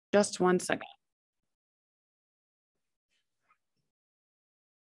Just one second.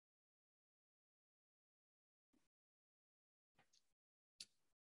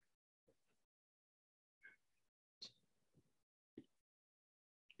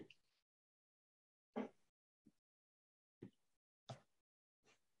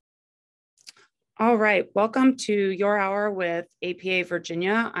 All right, welcome to Your Hour with APA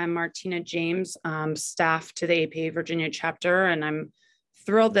Virginia. I'm Martina James, staff to the APA Virginia chapter, and I'm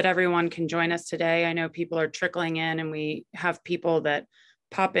thrilled that everyone can join us today. I know people are trickling in and we have people that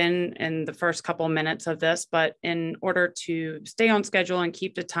pop in the first couple minutes of this, but in order to stay on schedule and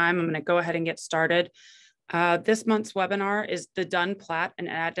keep to time, I'm going to go ahead and get started. This month's webinar is the Dunn Plat, an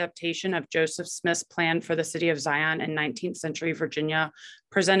adaptation of Joseph Smith's plan for the city of Zion in 19th century Virginia,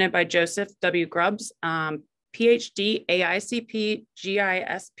 presented by Joseph W. Grubbs, PhD, AICP,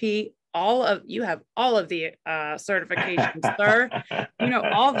 GISP. You have all of the certifications, sir. You know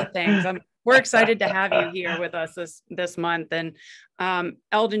all the things. We're excited to have you here with us this month. And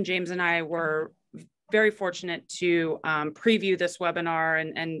Eldon James and I were very fortunate to preview this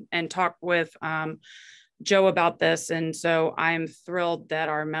webinar and talk with Joe about this. And so I'm thrilled that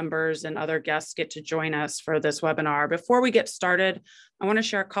our members and other guests get to join us for this webinar. Before we get started, I want to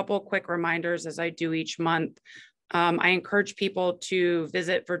share a couple quick reminders as I do each month. I encourage people to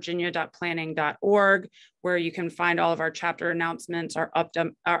visit virginia.planning.org, where you can find all of our chapter announcements, our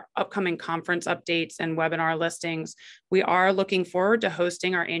upcoming conference updates and webinar listings. We are looking forward to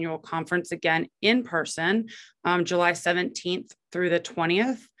hosting our annual conference again in person, July 17th through the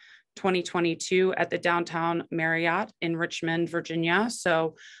 20th. 2022 at the Downtown Marriott in Richmond, Virginia.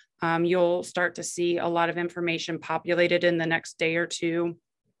 So you'll start to see a lot of information populated in the next day or two,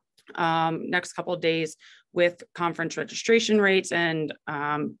 next couple of days, with conference registration rates and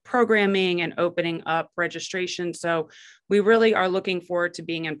programming and opening up registration. So we really are looking forward to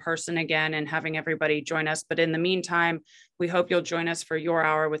being in person again and having everybody join us. But in the meantime, we hope you'll join us for Your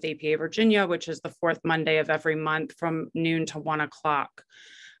Hour with APA Virginia, which is the fourth Monday of every month from noon to 1 o'clock.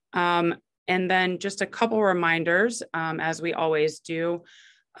 And then just a couple reminders, as we always do.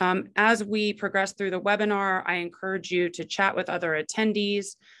 As we progress through the webinar, I encourage you to chat with other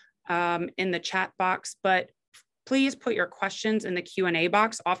attendees in the chat box, but please put your questions in the Q&A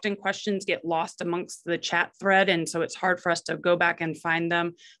box. Often questions get lost amongst the chat thread, and so it's hard for us to go back and find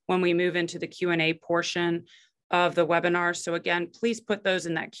them when we move into the Q&A portion of the webinar. So again, please put those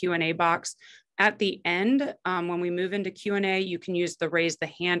in that Q&A box. At the end, when we move into Q&A, you can use the raise the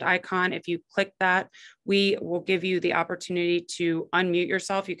hand icon. If you click that, we will give you the opportunity to unmute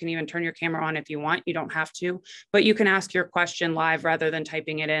yourself. You can even turn your camera on if you want. You don't have to, but you can ask your question live rather than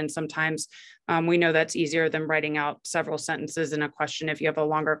typing it in. Sometimes we know that's easier than writing out several sentences in a question if you have a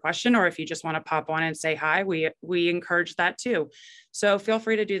longer question, or if you just want to pop on and say hi, we encourage that too. So feel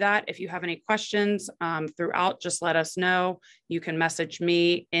free to do that. If you have any questions throughout, just let us know. You can message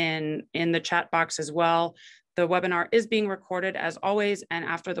me in the chat box as well. The webinar is being recorded as always, and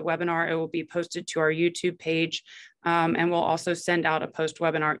after the webinar, it will be posted to our YouTube page, and we'll also send out a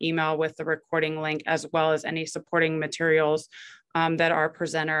post-webinar email with the recording link, as well as any supporting materials that our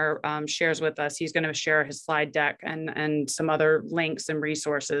presenter shares with us. He's going to share his slide deck and some other links and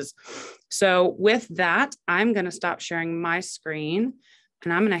resources. So with that, I'm going to stop sharing my screen,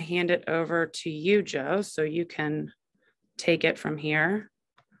 and I'm going to hand it over to you, Joe, so you can take it from here.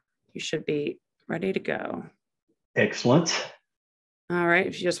 You should be ready to go. Excellent. All right,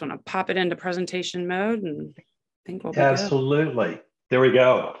 if you just want to pop it into presentation mode, and I think we'll be absolutely good. There we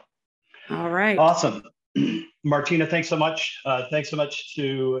go. All right. Awesome. Martina, thanks so much. Thanks so much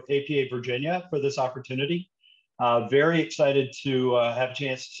to APA Virginia for this opportunity. Very excited to have a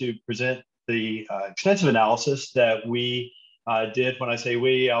chance to present the extensive analysis that we did. When I say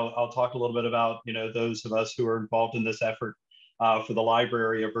we, I'll talk a little bit about those of us who are involved in this effort for the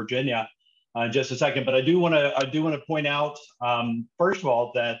Library of Virginia in just a second. But I do want to point out first of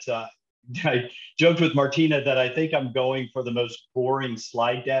all that I joked with Martina that I think I'm going for the most boring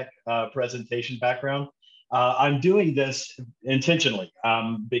slide deck presentation background. I'm doing this intentionally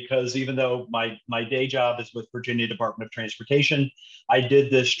because even though my day job is with Virginia Department of Transportation, I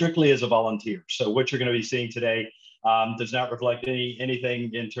did this strictly as a volunteer. So what you're going to be seeing today does not reflect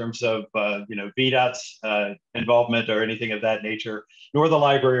anything in terms of VDOT's involvement or anything of that nature, nor the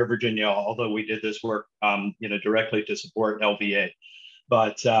Library of Virginia, although we did this work directly to support LVA.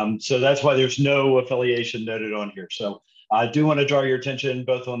 But so that's why there's no affiliation noted on here. So I do want to draw your attention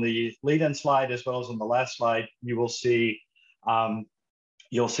both on the lead-in slide as well as on the last slide. You will see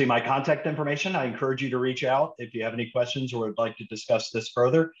my contact information. I encourage you to reach out if you have any questions or would like to discuss this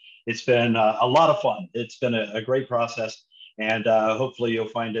further. It's been a lot of fun. It's been a great process. and hopefully you'll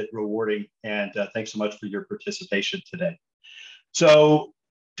find it rewarding. And thanks so much for your participation today. So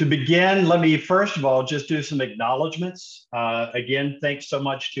to begin, let me first of all just do some acknowledgments. Again, thanks so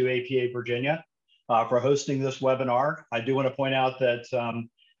much to APA Virginia for hosting this webinar. I do want to point out that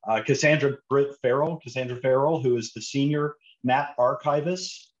Cassandra Farrell, who is the senior map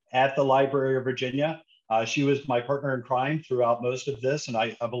archivist at the Library of Virginia, she was my partner in crime throughout most of this, and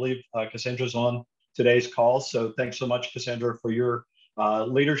I believe Cassandra's on today's call. So thanks so much, Cassandra, for your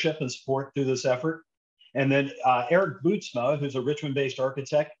leadership and support through this effort. And then Eric Bootsma, who's a Richmond-based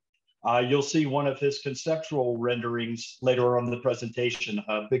architect. You'll see one of his conceptual renderings later on in the presentation.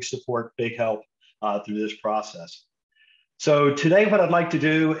 Big support, big help through this process. So today what I'd like to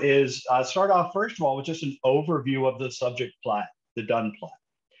do is start off, first of all, with just an overview of the subject plat, the Dunn Plat.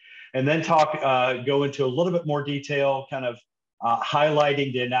 And then go into a little bit more detail, kind of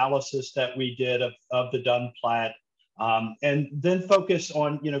highlighting the analysis that we did of the Dunn Plat, and then focus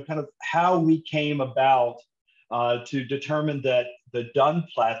on, kind of how we came about to determine that the Dunn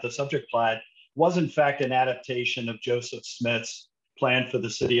Plat, the subject plat, was in fact an adaptation of Joseph Smith's plan for the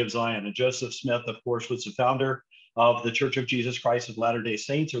city of Zion. And Joseph Smith, of course, was the founder of the Church of Jesus Christ of Latter-day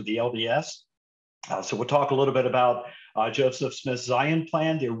Saints, or the LDS. So we'll talk a little bit about Joseph Smith's Zion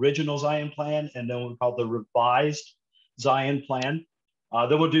plan, the original Zion plan, and then we'll call the revised Zion plan.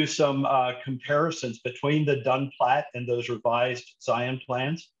 Then we'll do some comparisons between the Dunn Plat and those revised Zion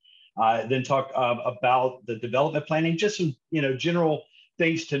plans. Then talk about the development planning, just some general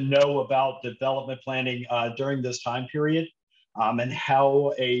things to know about development planning during this time period, and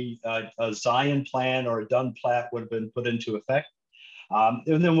how a Zion plan or a Dunn Plat would have been put into effect.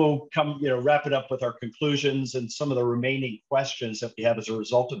 And then we'll wrap it up with our conclusions and some of the remaining questions that we have as a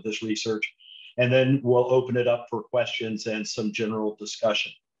result of this research. And then we'll open it up for questions and some general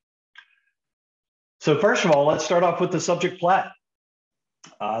discussion. So first of all, let's start off with the subject plat.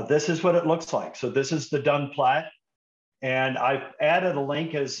 This is what it looks like. So this is the Dunn Plat. And I've added a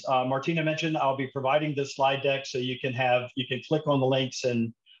link, as Martina mentioned. I'll be providing this slide deck so you can click on the links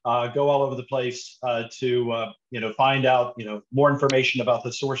and go all over the place to find out more information about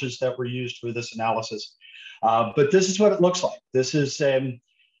the sources that were used for this analysis. But this is what it looks like. This is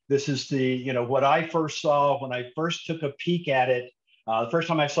the what I first saw when I first took a peek at it. The first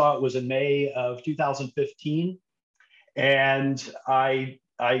time I saw it was in May of 2015, and I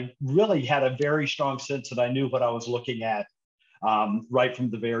really had a very strong sense that I knew what I was looking at right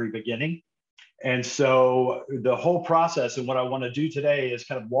from the very beginning. And so the whole process, and what I want to do today is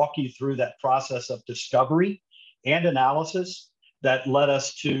kind of walk you through that process of discovery and analysis that led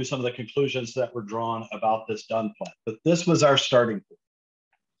us to some of the conclusions that were drawn about this Dunn Plat. But this was our starting point.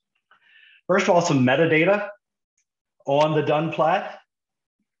 First of all, some metadata on the Dunn Plat.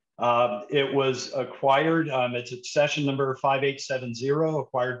 It was acquired, it's at session number 5870,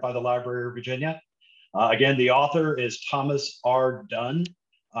 acquired by the Library of Virginia. Again, the author is Thomas R. Dunn.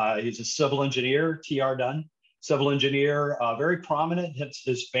 He's a civil engineer, T.R. Dunn, civil engineer, very prominent.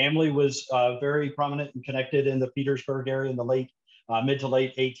 His family was very prominent and connected in the Petersburg area in the mid to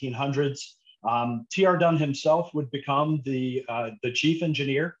late 1800s. T.R. Dunn himself would become the chief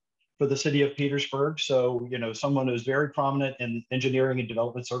engineer for the city of Petersburg. So, someone who's very prominent in engineering and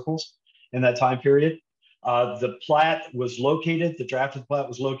development circles in that time period. The drafted plat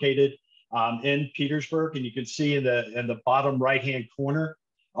was located in Petersburg, and you can see in the bottom right-hand corner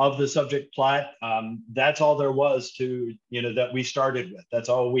of the subject plat, that's all there was to, that we started with. That's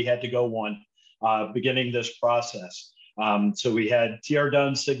all we had to go on beginning this process. So we had T.R.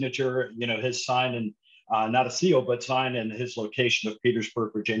 Dunn's signature, his sign, and not a seal, but sign, and his location of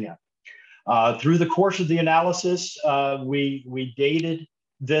Petersburg, Virginia. Through the course of the analysis, we dated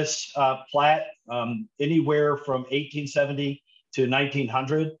this plat anywhere from 1870 to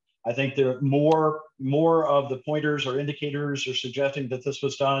 1900. I think there are more of the pointers or indicators are suggesting that this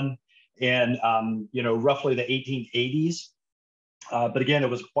was done in roughly the 1880s. But again, it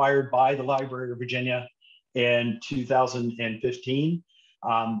was acquired by the Library of Virginia in 2015.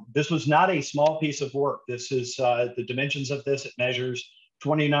 This was not a small piece of work. This is the dimensions of this. It measures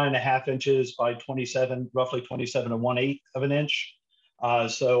 29.5 inches by 27, roughly 27 1/8 of an inch.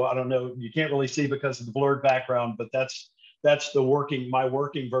 So I don't know, you can't really see because of the blurred background, but that's my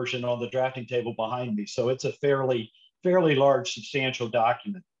working version on the drafting table behind me. So it's a fairly large, substantial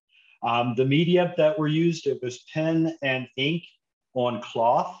document. The media that were used, it was pen and ink on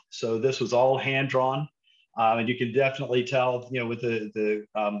cloth. So this was all hand drawn. And you can definitely tell, with the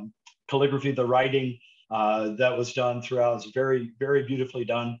calligraphy, the writing that was done throughout. It's very, very beautifully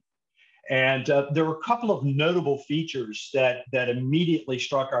done. And there were a couple of notable features that immediately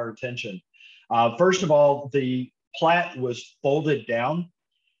struck our attention. First of all, the plat was folded down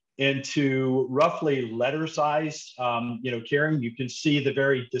into roughly letter size, carrying. You can see the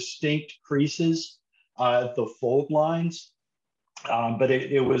very distinct creases, the fold lines, but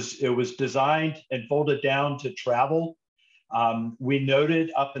it was designed and folded down to travel. We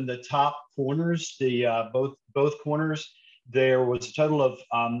noted up in the top corners, both corners, there was a total of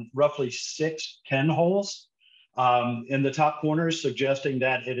roughly 6 pinholes in the top corners, suggesting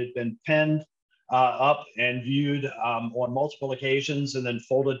that it had been pinned up and viewed on multiple occasions and then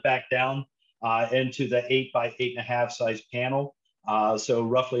folded back down into the 8 by 8.5 size panel. So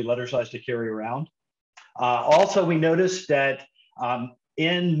roughly letter size to carry around. Also, we noticed that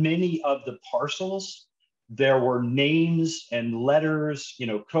in many of the parcels, there were names and letters,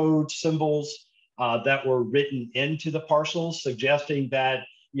 code symbols that were written into the parcels, suggesting that,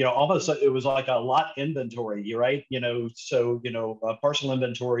 almost it was like a lot inventory, right? A parcel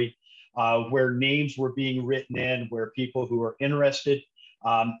inventory where names were being written in, where people who are interested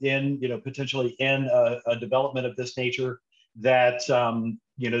in, potentially in a development of this nature, that,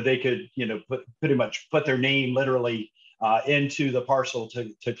 they could, pretty much put their name literally into the parcel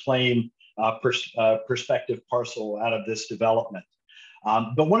to claim prospective parcel out of this development.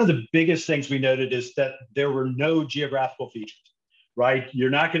 But one of the biggest things we noted is that there were no geographical features, right? You're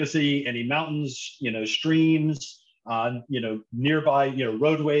not going to see any mountains, streams, nearby,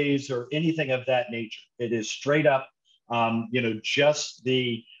 roadways or anything of that nature. It is straight up, just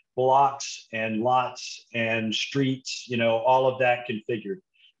the blocks and lots and streets, all of that configured.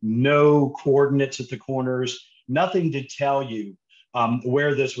 No coordinates at the corners, nothing to tell you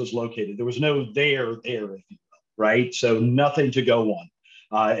where this was located. There was no there, if you will, right? So nothing to go on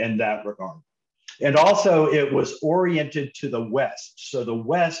in that regard. And also it was oriented to the west. So the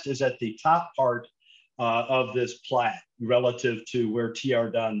west is at the top part of this plat relative to where T.R.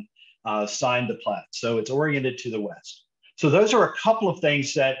 Dunn signed the plat. So it's oriented to the west. So those are a couple of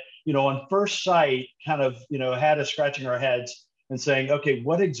things that, on first sight kind of, had us scratching our heads and saying, okay,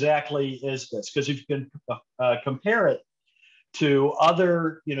 what exactly is this? Because if you can compare it to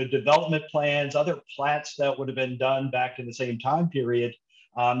other, development plans, other plats that would have been done back in the same time period,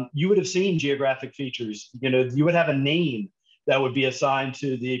 you would have seen geographic features. You would have a name that would be assigned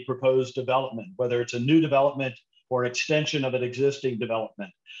to the proposed development, whether it's a new development or extension of an existing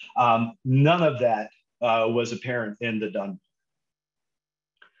development. None of that was apparent in the Dunn.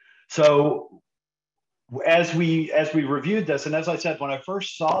 So as we reviewed this, and as I said, when I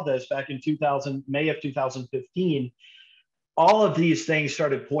first saw this back in May of 2015, all of these things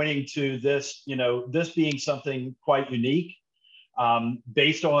started pointing to this, this being something quite unique,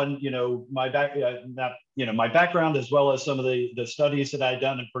 based on, my background, as well as some of the studies that I'd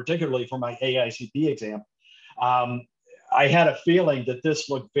done, and particularly for my AICP exam. I had a feeling that this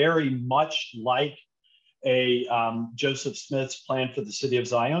looked very much like a Joseph Smith's plan for the city of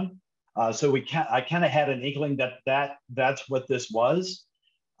Zion. So I kind of had an inkling that's what this was.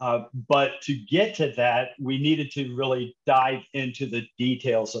 But to get to that, we needed to really dive into the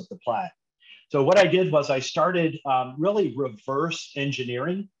details of the plat. So what I did was I started really reverse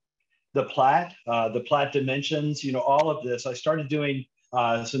engineering the plat dimensions, all of this. I started doing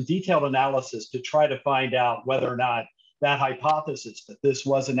some detailed analysis to try to find out whether or not that hypothesis that this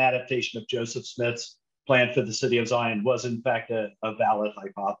was an adaptation of Joseph Smith's plan for the city of Zion was in fact a valid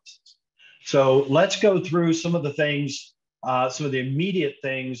hypothesis. So let's go through some of the things, some of the immediate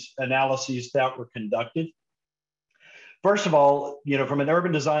things, analyses that were conducted. First of all, from an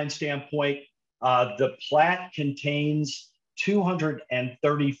urban design standpoint, the plat contains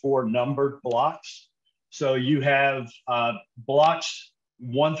 234 numbered blocks. So you have blocks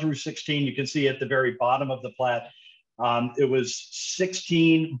 1 through 16. You can see at the very bottom of the plat, it was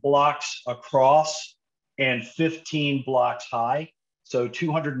 16 blocks across and 15 blocks high. So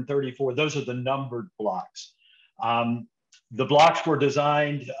 234, those are the numbered blocks. The blocks were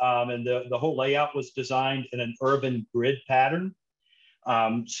designed, and the whole layout was designed in an urban grid pattern.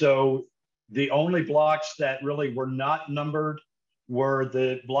 So the only blocks that really were not numbered were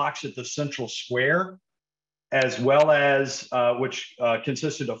the blocks at the central square, as well as, which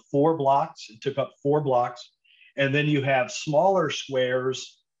consisted of 4 blocks. It took up 4 blocks. And then you have smaller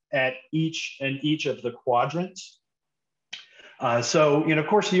squares at each of the quadrants. So, of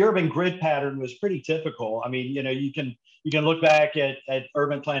course, the urban grid pattern was pretty typical. I mean, you can look back at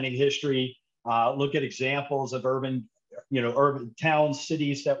urban planning history, look at examples of urban towns,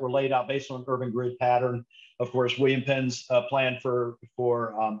 cities that were laid out based on urban grid pattern. Of course, William Penn's plan for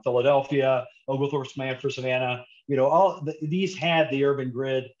Philadelphia, Oglethorpe's plan for Savannah, these had the urban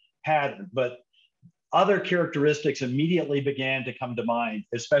grid pattern, but other characteristics immediately began to come to mind,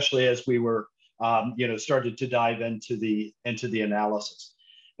 especially as we were started to dive into the analysis.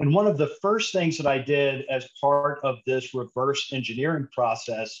 And one of the first things that I did as part of this reverse engineering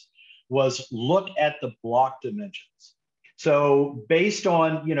process was look at the block dimensions. So based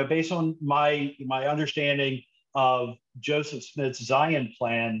on my understanding of Joseph Smith's Zion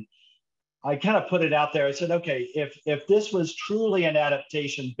plan, I kind of put it out there. I said, okay, if this was truly an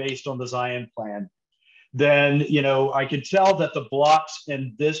adaptation based on the Zion plan, then I could tell that the blocks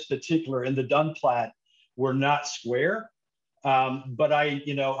in the Dunn Plat were not square. But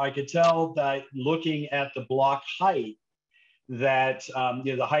I could tell that looking at the block height, that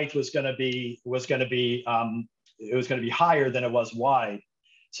the height was going to be higher than it was wide.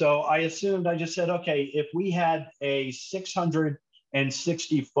 So I just said, okay, if we had a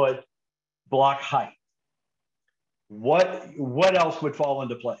 660-foot block height, what else would fall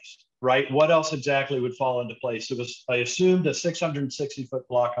into place, right? What else exactly would fall into place? I assumed a 660-foot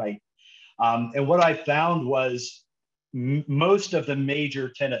block height. And what I found was most of the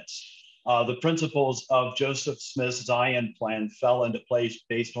major tenets, the principles of Joseph Smith's Zion plan fell into place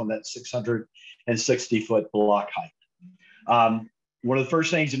based on that 660-foot block height. One of the first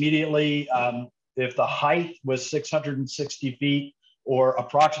things immediately, if the height was 660 feet or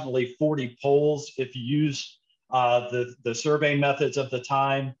approximately 40 poles, if you use the survey methods of the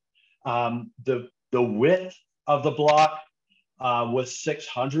time, the width of the block was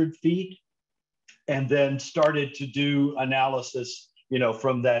 600 feet, and then started to do analysis,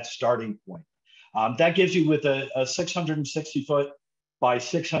 from that starting point. That gives you, with a 660 foot by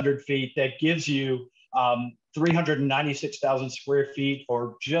 600 feet, that gives you 396,000 square feet,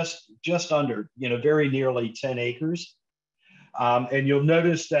 or just under, very nearly 10 acres. And you'll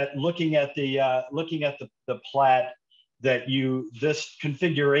notice that looking at the plat, that this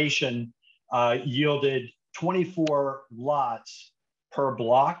configuration yielded 24 lots per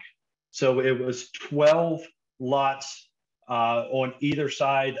block. So it was 12 lots on either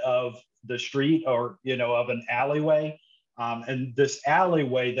side of the street, or of an alleyway. And this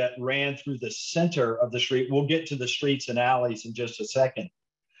alleyway that ran through the center of the street, we'll get to the streets and alleys in just a second.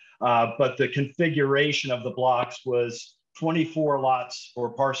 But the configuration of the blocks was 24 lots or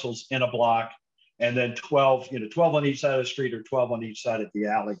parcels in a block, and then 12 on each side of the street, or 12 on each side of the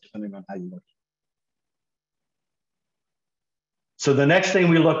alley, depending on how you look. So the next thing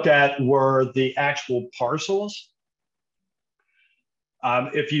we looked at were the actual parcels.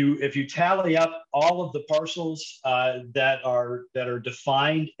 If you tally up all of the parcels that are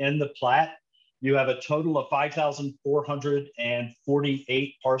defined in the plat, you have a total of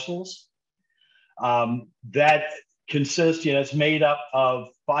 5,448 parcels. That consists, it's made up of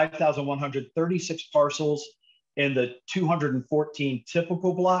 5,136 parcels in the 214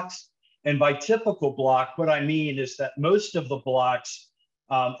 typical blocks. And by typical block, what I mean is that most of the blocks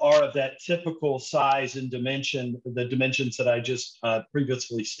are of that typical size and dimension, the dimensions that I just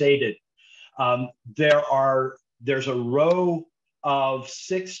previously stated. There's a row of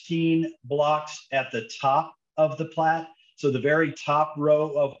 16 blocks at the top of the plat. So the very top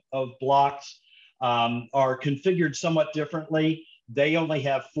row of blocks are configured somewhat differently. They only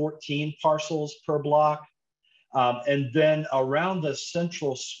have 14 parcels per block. And then around the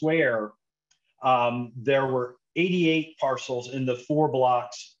central square, there were 88 parcels in the 4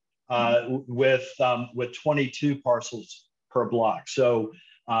 blocks with 22 parcels per block. So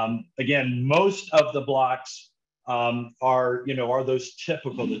again, most of the blocks are those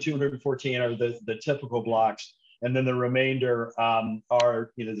typical. The 214 are the typical blocks, and then the remainder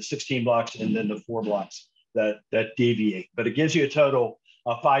are the 16 blocks and then the 4 blocks that deviate. But it gives you a total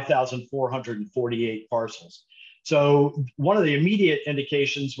of 5,448 parcels. So one of the immediate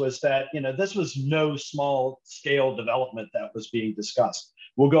indications was that this was no small scale development that was being discussed.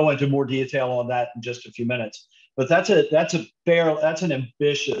 We'll go into more detail on that in just a few minutes. But that's an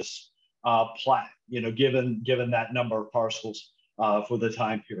ambitious plat, given that number of parcels for the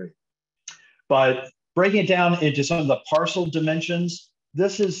time period. But breaking it down into some of the parcel dimensions,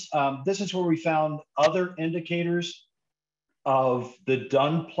 this is where we found other indicators of the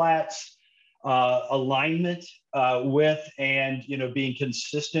Dunn Plat's alignment with and being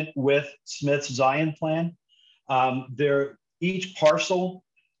consistent with Smith's Zion plan. Each parcel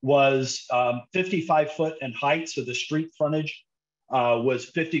was 55 foot in height, so the street frontage was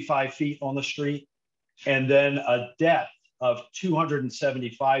 55 feet on the street, and then a depth of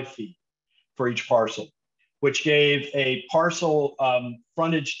 275 feet for each parcel, which gave a parcel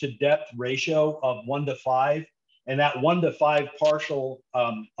frontage to depth ratio of 1:5. And that 1:5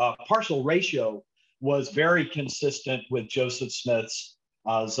 parcel ratio was very consistent with Joseph Smith's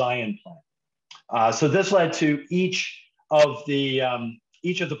Zion plan. So this led to each of the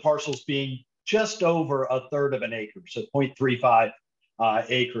parcels being just over a third of an acre, so 0.35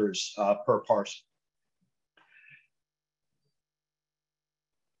 acres per parcel.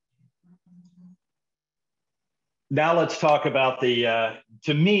 Now let's talk about the,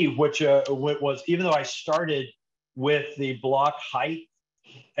 to me, which was, even though I started with the block height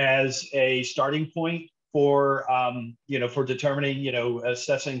as a starting point for, for determining,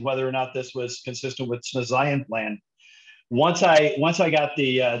 assessing whether or not this was consistent with Smith-Zion plan. Once I got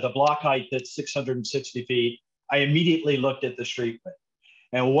the block height that's 660 feet, I immediately looked at the street width.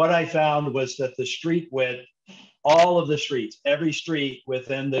 And what I found was that the street width, all of the streets, every street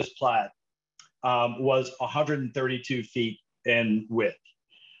within this plat was 132 feet in width.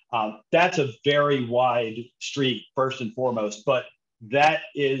 That's a very wide street, first and foremost, but that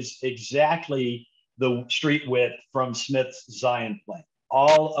is exactly the street width from Smith's Zion plan.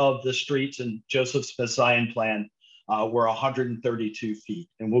 All of the streets in Joseph Smith's Zion plan were 132 feet.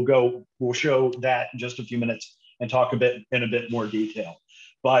 And we'll show that in just a few minutes and talk in a bit more detail.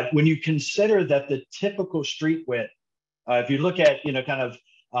 But when you consider that the typical street width, if you look at, kind of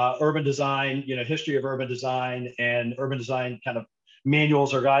urban design, history of urban design and urban design kind of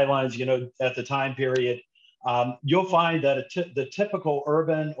manuals or guidelines, at the time period, you'll find that the typical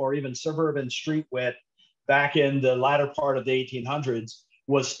urban or even suburban street width back in the latter part of the 1800s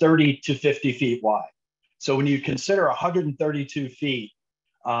was 30 to 50 feet wide. So when you consider 132 feet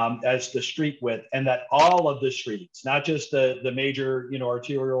as the street width, and that all of the streets, not just the major,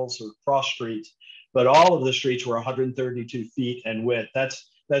 arterials or cross streets, but all of the streets were 132 feet in width,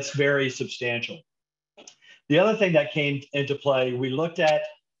 that's very substantial. The other thing that came into play, we looked at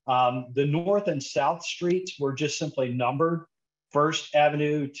the north and south streets were just simply numbered, 1st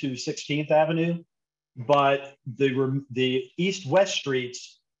Avenue to 16th Avenue, but the east-west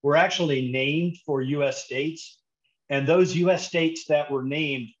streets were actually named for US states. And those US states that were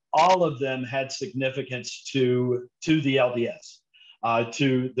named, all of them had significance to the LDS,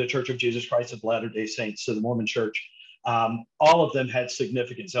 to the Church of Jesus Christ of Latter-day Saints, to the Mormon Church. All of them had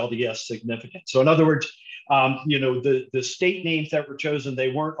significance, LDS significance. So in other words, the state names that were chosen,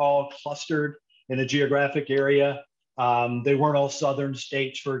 they weren't all clustered in a geographic area. They weren't all southern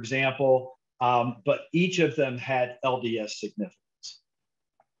states, for example, but each of them had LDS significance.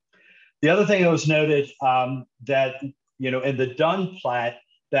 The other thing that was noted that, in the Dunn Plat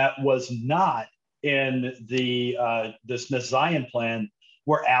that was not in the Smith-Zion plan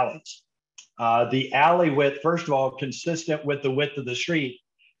were alleys. The alley width, first of all, consistent with the width of the street,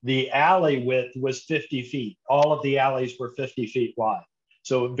 the alley width was 50 feet. All of the alleys were 50 feet wide.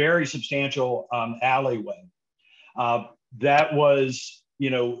 So a very substantial alleyway. That was,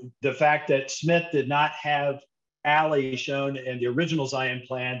 the fact that Smith did not have alley shown in the original Zion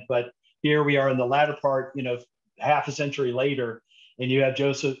plan, but here we are in the latter part, half a century later, and you have you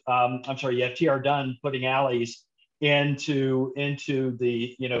have T.R. Dunn putting alleys into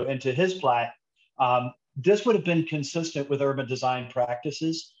his plat. This would have been consistent with urban design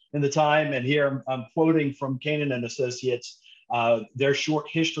practices in the time. And here I'm quoting from Canaan and Associates, their short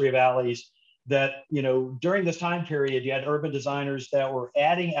history of alleys, that, during this time period, you had urban designers that were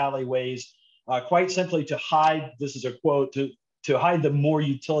adding alleyways quite simply to hide, this is a quote, to hide the more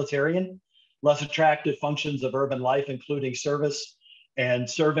utilitarian, less attractive functions of urban life, including service and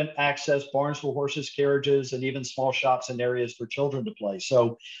servant access, barns for horses, carriages, and even small shops and areas for children to play.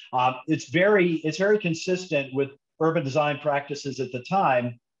 So it's very consistent with urban design practices at the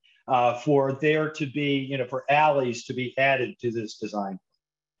time for there to be, for alleys to be added to this design.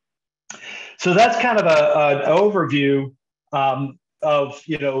 So that's kind of an overview of,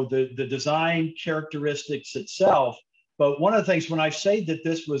 the design characteristics itself. But one of the things, when I say that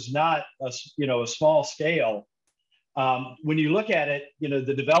this was not a small scale, when you look at it,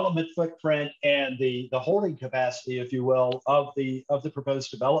 the development footprint and the holding capacity, if you will, of the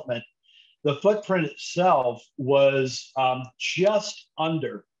proposed development, the footprint itself was just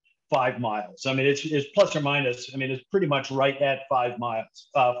under 5 miles. I mean, it's plus or minus. I mean, it's pretty much right at 5 miles,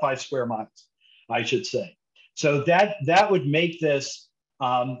 5 square miles, I should say. So that would make this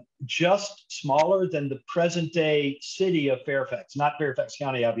just smaller than the present day city of Fairfax, not Fairfax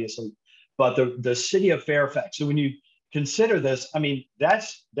County, obviously, but the city of Fairfax. So when you consider this, I mean,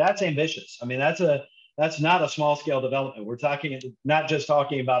 that's ambitious. I mean, that's not a small scale development. We're not just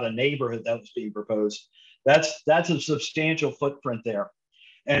talking about a neighborhood that was being proposed. That's a substantial footprint there.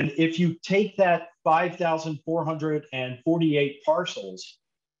 And if you take that 5,448 parcels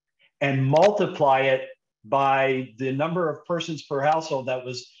and multiply it by the number of persons per household, that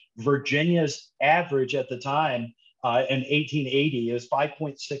was Virginia's average at the time in 1880, is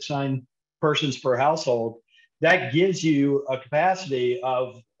 5.69 persons per household, that gives you a capacity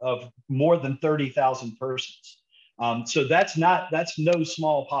of more than 30,000 persons. So that's no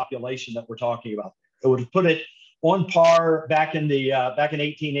small population that we're talking about. It would put it on par back in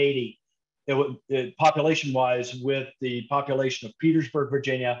 1880, population-wise, with the population of Petersburg,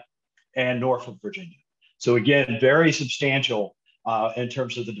 Virginia, and Norfolk, Virginia. So again, very substantial in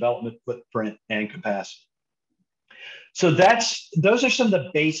terms of the development footprint and capacity. So those are some of the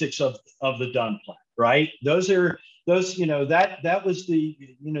basics of the Dunn Plat, right? That was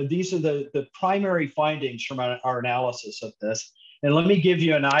these are the primary findings from our analysis of this. And let me give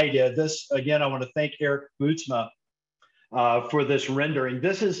you an idea. This, again, I want to thank Eric Bootsma for this rendering.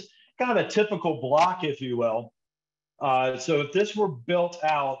 This is kind of a typical block, if you will. So if this were built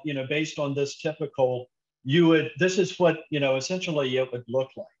out, based on this typical, this is what, essentially it would look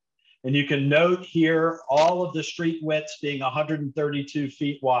like. And you can note here all of the street widths being 132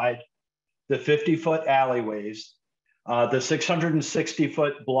 feet wide, the 50-foot alleyways, the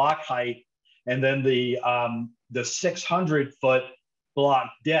 660-foot block height, and then the 600-foot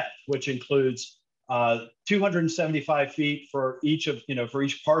block depth, which includes 275 feet for each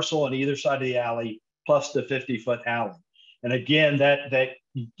parcel on either side of the alley, plus the 50-foot alley. And again, that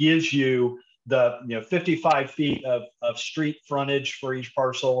gives you the 55 feet of street frontage for each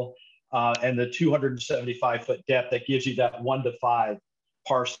parcel, and the 275-foot depth. That gives you that 1-to-5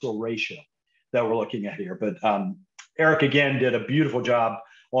 parcel ratio that we're looking at here. But Eric, again, did a beautiful job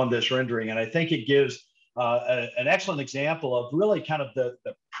on this rendering. And I think it gives an excellent example of really kind of the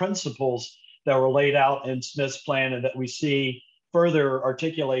principles that were laid out in Smith's plan and that we see further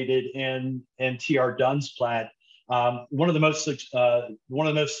articulated in T.R. Dunn's Plat. One of the most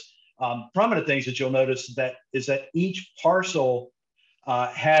prominent things that you'll notice is that each parcel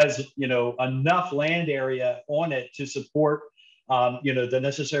has enough land area on it to support the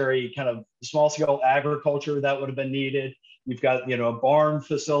necessary kind of small scale agriculture that would have been needed. You've got a barn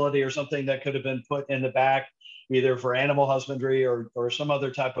facility or something that could have been put in the back, either for animal husbandry or some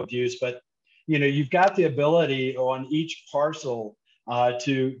other type of use. But you've got the ability on each parcel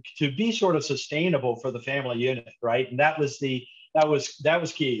to be sort of sustainable for the family unit, right? And that was key.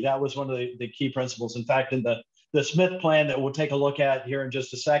 That was one of the key principles. In fact, in the Smith plan that we'll take a look at here in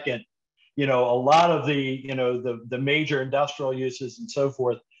just a second, a lot of the major industrial uses and so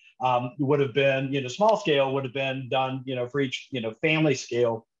forth would have been, small scale would have been done, for each, family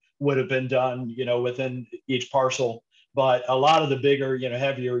scale would have been done, within each parcel. But a lot of the bigger,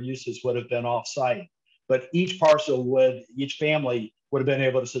 heavier uses would have been off-site. But each family would have been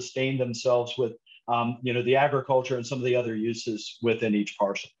able to sustain themselves with, the agriculture and some of the other uses within each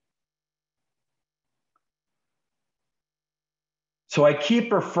parcel. So I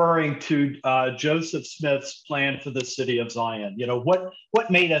keep referring to Joseph Smith's plan for the city of Zion.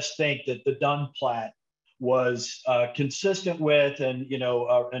 What made us think that the Dunn Plat was consistent with and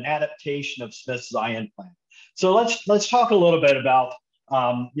an adaptation of Smith's Zion plan. So let's talk a little bit about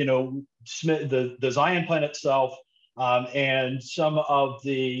Smith, the Zion plan itself, and some of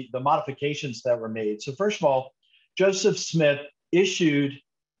the modifications that were made. So first of all, Joseph Smith issued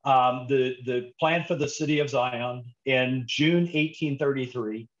the plan for the city of Zion in June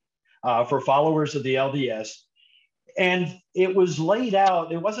 1833 for followers of the LDS. And it was laid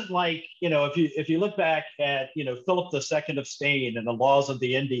out. It wasn't like, if you look back at, Philip II of Spain and the laws of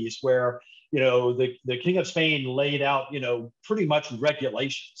the Indies, where, the King of Spain laid out, pretty much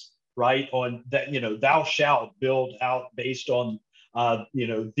regulations, right? On that, thou shalt build out based on,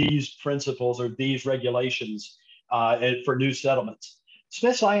 these principles or these regulations for new settlements.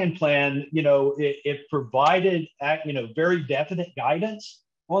 Smith's Zion plan, it provided, very definite guidance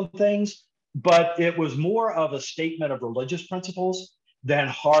on things, but it was more of a statement of religious principles than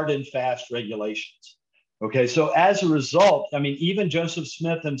hard and fast regulations. Okay, so as a result, even Joseph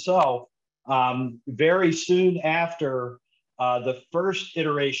Smith himself, very soon after the first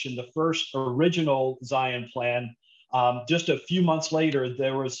iteration, the first original Zion plan, just a few months later,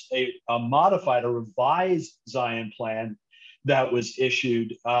 there was a modified, a revised Zion plan that was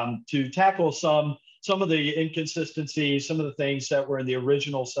issued to tackle some of the inconsistencies, some of the things that were in the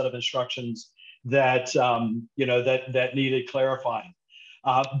original set of instructions that that needed clarifying.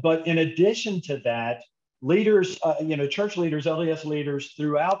 But in addition to that, leaders, church leaders, LDS leaders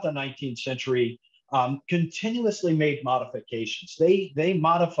throughout the 19th century continuously made modifications. They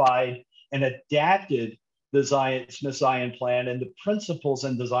modified and adapted the Smith Zion plan and the principles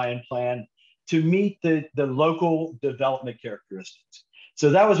in the Zion plan to meet the local development characteristics. So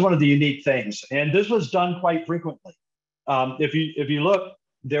that was one of the unique things. And this was done quite frequently. If you look,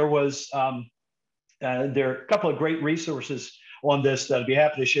 there are a couple of great resources on this that I'd be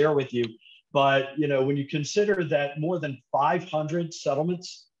happy to share with you. But when you consider that more than 500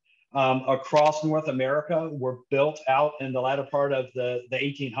 settlements across North America were built out in the latter part of the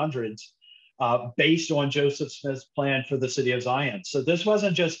 1800s, based on Joseph Smith's plan for the city of Zion. So this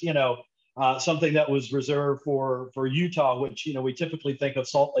wasn't just something that was reserved for Utah, which we typically think of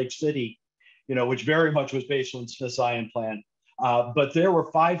Salt Lake City, which very much was based on Smith's Zion plan. But there were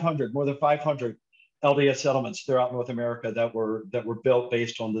more than 500 LDS settlements throughout North America that were built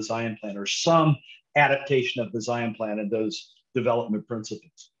based on the Zion plan, or some adaptation of the Zion plan and those development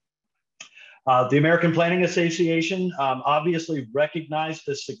principles. The American Planning Association obviously recognized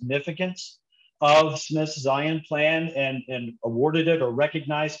the significance of Smith's Zion plan and awarded it or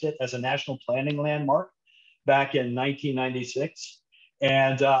recognized it as a national planning landmark back in 1996.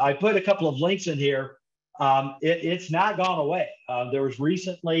 And I put a couple of links in here. It's not gone away. There was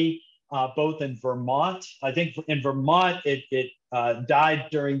recently, both in Vermont, I think in Vermont, it died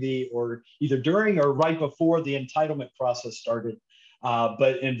either during or right before the entitlement process started.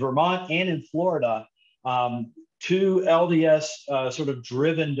 But in Vermont and in Florida, two LDS sort of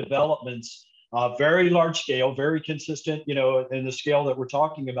driven developments, very large scale, very consistent, in the scale that we're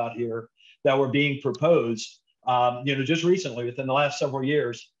talking about here, that were being proposed, just recently within the last several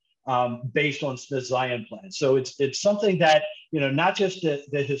years, based on Smith's Zion plan. So it's something that, not just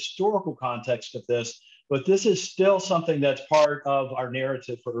the historical context of this, but this is still something that's part of our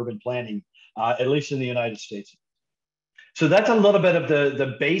narrative for urban planning, at least in the United States. So that's a little bit of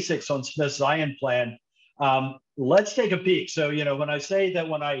the basics on Smith's Zion plan. Let's take a peek. So, when I say that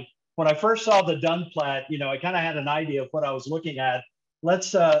when I first saw the Dunn Plat, I kind of had an idea of what I was looking at.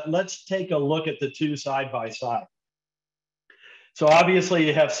 Let's take a look at the two side by side. So obviously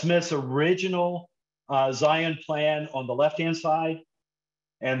you have Smith's original Zion plan on the left-hand side,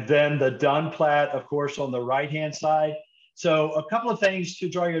 and then the Dunn Plat, of course, on the right-hand side. So a couple of things to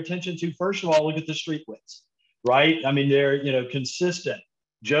draw your attention to. First of all, look at the street widths, right? I mean, they're consistent.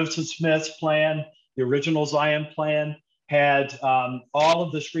 Joseph Smith's plan, the original Zion plan, had all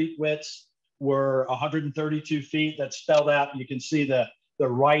of the street widths were 132 feet. That's spelled out. You can see the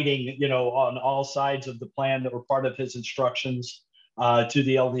writing, on all sides of the plan that were part of his instructions to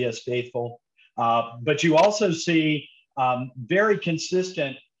the LDS faithful. But you also see very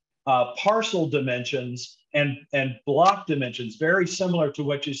consistent parcel dimensions and block dimensions, very similar to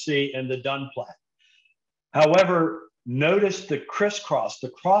what you see in the Dunn Plat. However, notice the crisscross, the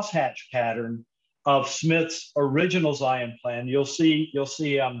crosshatch pattern of Smith's original Zion plan. You'll see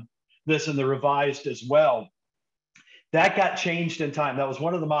this in the revised as well. That got changed in time. That was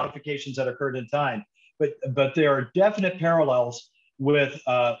one of the modifications that occurred in time. But there are definite parallels with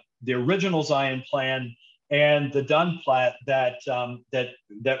the original Zion plan and the Dunn Plat that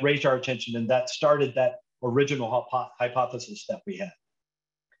raised our attention, and that started that original hypothesis that we had.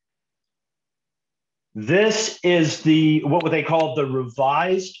 This is what they call the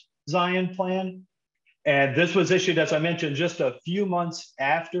revised Zion plan. And this was issued, as I mentioned, just a few months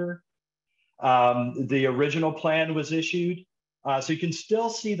after the original plan was issued. So you can still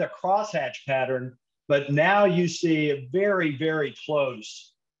see the crosshatch pattern, but now you see a very, very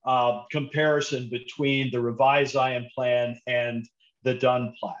close comparison between the revised Zion plan and the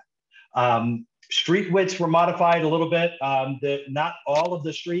Dunn Plat. Street widths were modified a little bit. Not all of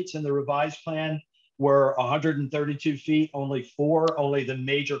the streets in the revised plan were 132 feet, only the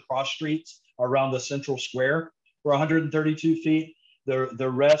major cross streets around the central square were 132 feet. The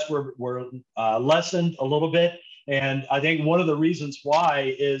rest were lessened a little bit. And I think one of the reasons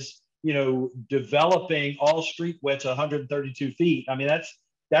why is, developing all street widths 132 feet. I mean,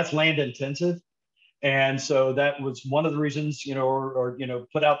 that's land intensive. And so that was one of the reasons, or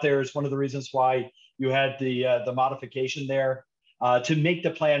put out there as one of the reasons why you had the modification there to make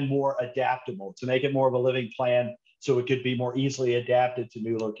the plan more adaptable, to make it more of a living plan so it could be more easily adapted to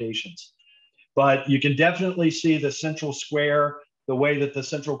new locations. But you can definitely see the central square, the way that the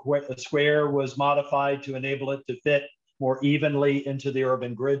central square was modified to enable it to fit more evenly into the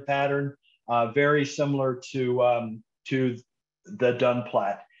urban grid pattern, very similar to the Dunn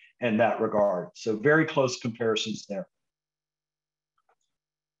Plat in that regard. So very close comparisons there.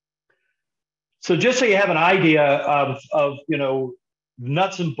 So just so you have an idea of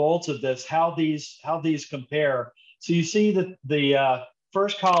nuts and bolts of this, how these compare. So you see that the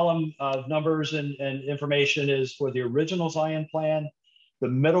first column of numbers and information is for the original Zion plan. The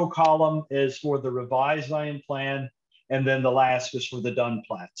middle column is for the revised Zion plan. And then the last is for the Dunn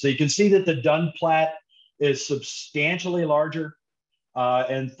Plat. So you can see that the Dunn Plat is substantially larger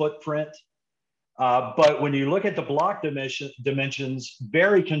in footprint. But when you look at the block dimensions,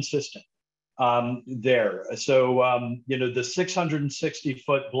 very consistent. there. So, the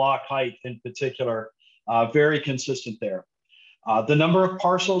 660-foot block height in particular, very consistent there. The number of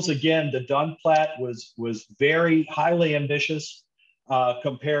parcels, again, the Dunn Plat was very highly ambitious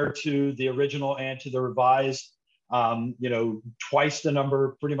compared to the original and to the revised. Twice the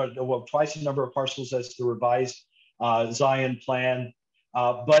number, twice the number of parcels as the revised Zion plan.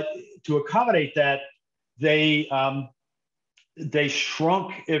 But to accommodate that, they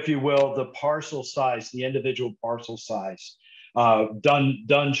shrunk, if you will, the parcel size, the individual parcel size.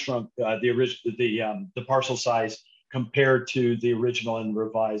 Dunn shrunk the parcel size compared to the original and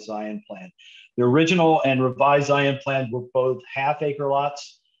revised Zion plan. The original and revised Zion plan were both half-acre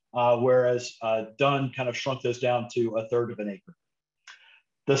lots, whereas Dunn kind of shrunk those down to 1/3 of an acre.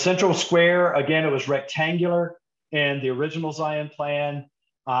 The central square, again, it was rectangular in the original Zion plan.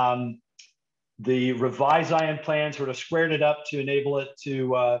 The revised Zion plan sort of squared it up to enable it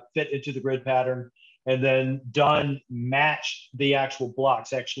to fit into the grid pattern. And then Dunn matched the actual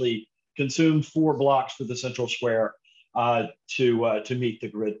blocks, actually consumed 4 blocks for the central square to meet the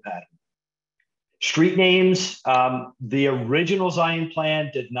grid pattern. Street names, the original Zion plan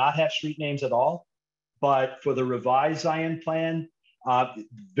did not have street names at all, but for the revised Zion plan,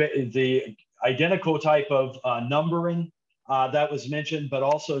 the identical type of numbering that was mentioned, but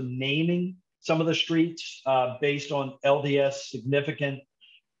also naming some of the streets based on LDS significant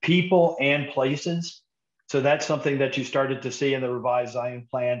people and places. So that's something that you started to see in the revised Zion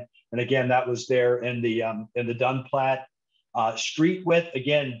plan. And again, that was there in the Dunn Plat. Street width,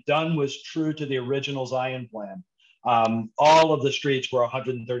 again, Dunn was true to the original Zion plan. All of the streets were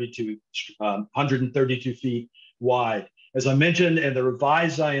 132 feet wide. As I mentioned, in the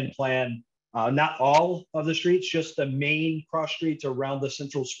revised Zion plan, not all of the streets, just the main cross streets around the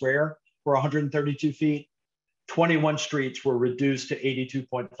central square were 132 feet. 21 streets were reduced to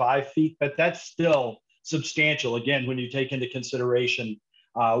 82.5 feet, but that's still substantial. Again, when you take into consideration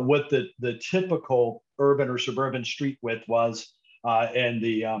what the typical urban or suburban street width was in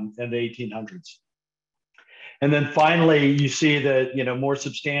the 1800s. And then finally, you see the more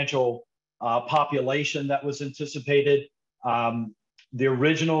substantial population that was anticipated. The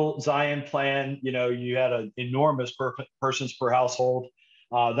original Zion plan, you had an enormous persons per household.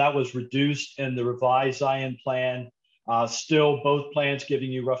 That was reduced in the revised Zion plan. Still, both plans giving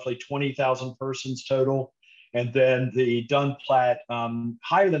you roughly 20,000 persons total. And then the Dunn Plat,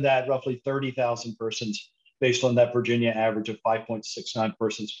 higher than that, roughly 30,000 persons, based on that Virginia average of 5.69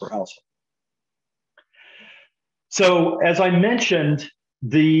 persons per household. So, as I mentioned,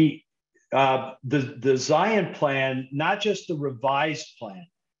 the Zion plan, not just the revised plan,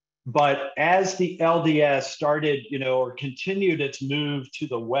 but as the LDS started, or continued its move to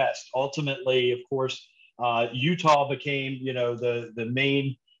the west, ultimately, of course, Utah became, the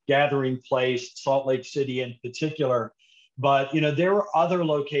main gathering place, Salt Lake City in particular. But, there were other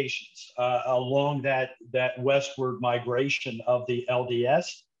locations along that westward migration of the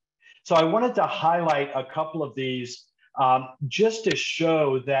LDS. So I wanted to highlight a couple of these just to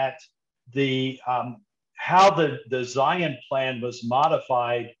show that how the Zion plan was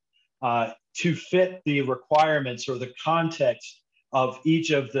modified to fit the requirements or the context of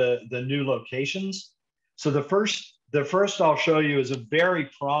each of the new locations. So the first I'll show you is a very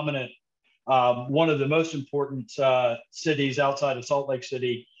prominent, one of the most important cities outside of Salt Lake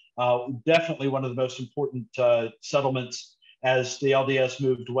City, definitely one of the most important settlements as the LDS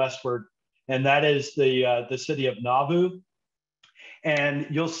moved westward, and that is the city of Nauvoo. And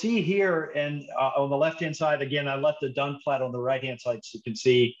you'll see here, and on the left-hand side, again, I left the Dunn Plat on the right-hand side so you can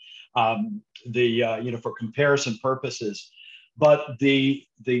see for comparison purposes. But the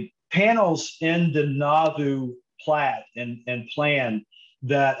panels in the Nauvoo Plat and plan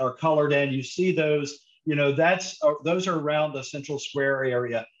that are colored in, you see those, those are around the central square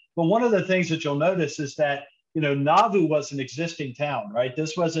area. But one of the things that you'll notice is that Nauvoo was an existing town, right?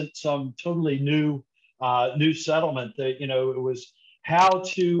 This wasn't some totally new settlement. That it was how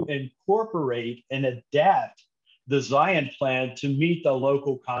to incorporate and adapt the Zion plan to meet the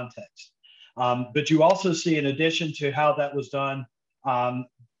local context. But you also see, in addition to how that was done,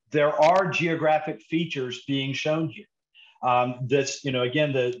 there are geographic features being shown here.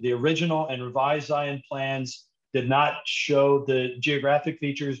 Again, the original and revised Zion plans did not show the geographic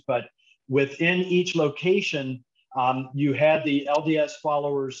features, but within each location, you had the LDS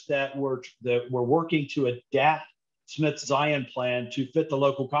followers that were working to adapt Smith's Zion plan to fit the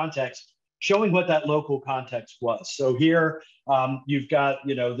local context, showing what that local context was. So here you've got,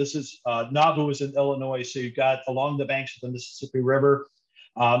 this is Nauvoo is in Illinois, so you've got along the banks of the Mississippi River.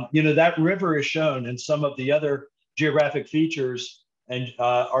 That river is shown in some of the other geographic features and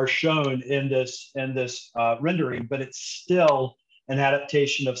are shown in this rendering, but it's still an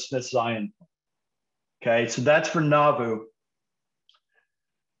adaptation of Smith's Zion. Okay, so that's for Nauvoo.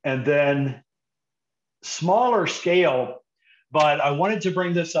 And then smaller scale, but I wanted to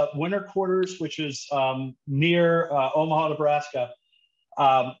bring this up. Winter Quarters, which is near Omaha, Nebraska.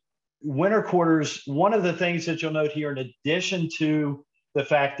 Winter Quarters, one of the things that you'll note here, in addition to the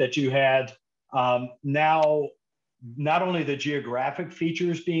fact that you had now not only the geographic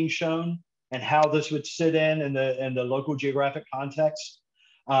features being shown and how this would sit in the local geographic context,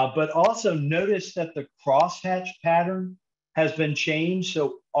 but also notice that the crosshatch pattern has been changed.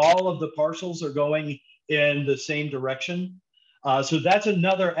 So all of the parcels are going in the same direction. So that's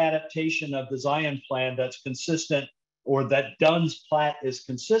another adaptation of the Zion plan that's consistent, or that Dunn's Plat is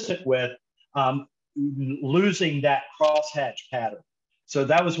consistent with, losing that crosshatch pattern. So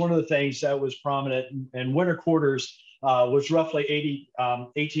that was one of the things that was prominent. And Winter Quarters was roughly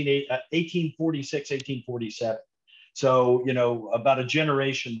 1846, 1847. So, you know, about a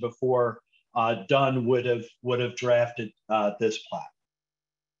generation before Dunn would have drafted this plat.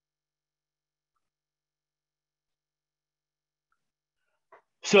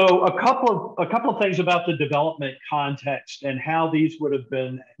 So a couple of things about the development context and how these would have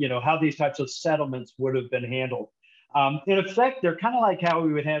been, you know, how these types of settlements would have been handled. In effect, they're kind of like how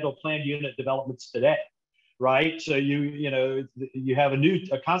we would handle planned unit developments today, right? So you have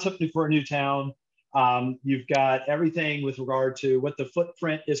a concept for a new town. You've got everything with regard to what the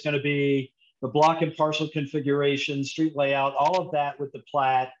footprint is going to be, the block and parcel configuration, street layout, all of that with the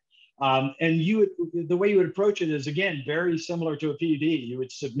plat. And the way you would approach it is, again, very similar to a PUD. You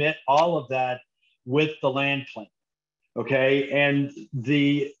would submit all of that with the land plan, okay? And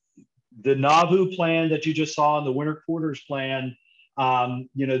the Nauvoo plan that you just saw and the Winter Quarters plan,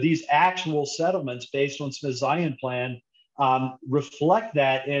 you know, these actual settlements based on Smith Zion plan reflect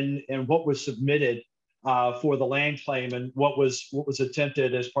that in what was submitted for the land claim and what was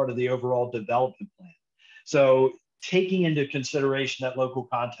attempted as part of the overall development plan. So taking into consideration that local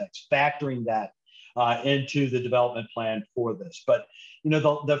context, factoring that into the development plan for this. But, you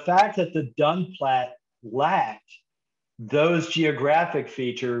know, the fact that the Dunn Plat lacked those geographic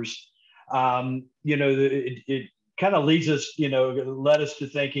features, you know, it kind of leads us, you know, led us to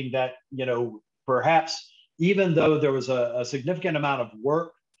thinking that, you know, perhaps even though there was a significant amount of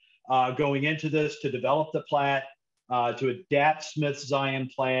work going into this to develop the plat, to adapt Smith's Zion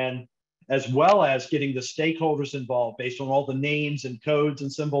plan, as well as getting the stakeholders involved based on all the names and codes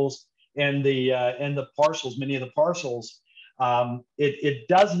and symbols and the parcels, many of the parcels, it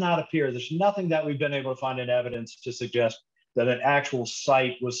does not appear, there's nothing that we've been able to find in evidence to suggest that an actual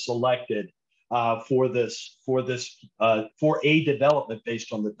site was selected for a development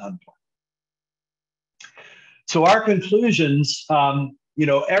based on the Dunn Plat. So our conclusions, you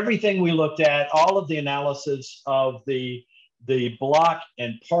know, everything we looked at, all of the analysis of the block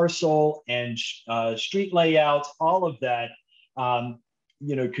and parcel and street layouts, all of that,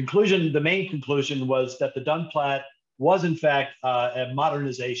 you know, the main conclusion was that the Dunn Plat was in fact a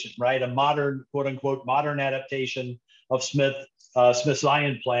modernization, right? A modern, quote unquote, modern adaptation of Smith's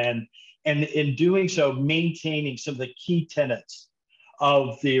Zion plan. And in doing so, maintaining some of the key tenets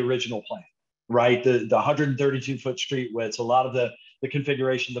of the original plan, right? The 132-foot street widths, a lot of the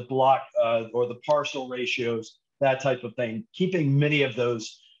configuration, the block or the parcel ratios, that type of thing, keeping many of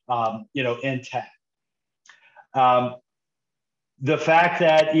those, you know, intact. The fact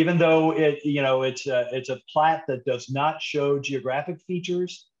that even though it's a plat that does not show geographic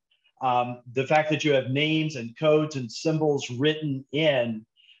features, the fact that you have names and codes and symbols written in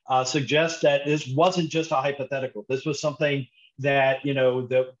suggests that this wasn't just a hypothetical. This was something that, you know,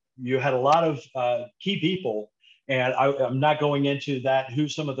 that you had a lot of key people. And I'm not going into that, who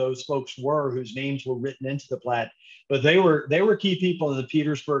some of those folks were, whose names were written into the plat, but they were key people in the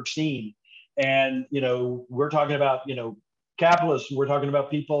Petersburg scene. And, you know, we're talking about, you know, capitalists, we're talking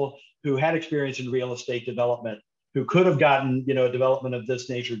about people who had experience in real estate development, who could have gotten, you know, a development of this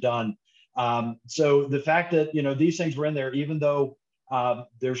nature done. So the fact that, you know, these things were in there, even though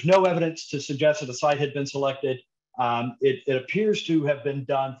there's no evidence to suggest that a site had been selected, it appears to have been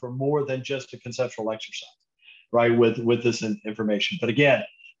done for more than just a conceptual exercise, right, with this information. But again,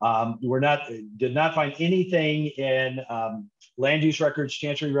 did not find anything in land use records,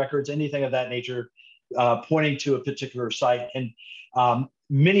 chancery records, anything of that nature pointing to a particular site. And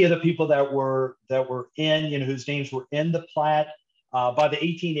many of the people that were in, you know, whose names were in the plat, by the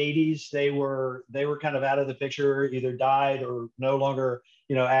 1880s, they were kind of out of the picture, either died or no longer,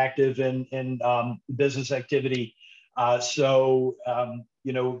 you know, active in business activity. So,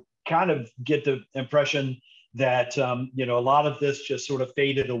 you know, kind of get the impression that a lot of this just sort of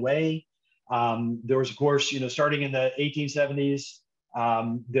faded away. There was, of course, starting in the 1870s,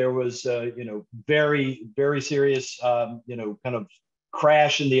 there was very, very serious kind of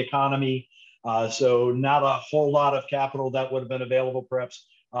crash in the economy. So not a whole lot of capital that would have been available, perhaps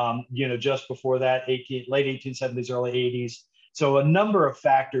just before that, late 1870s, early 80s. So a number of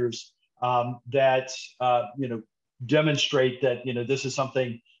factors that demonstrate that this is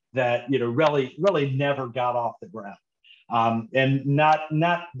something that really never got off the ground. And not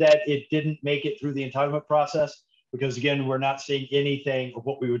that it didn't make it through the entitlement process, because again, we're not seeing anything of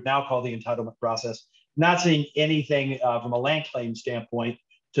what we would now call the entitlement process, not seeing anything from a land claim standpoint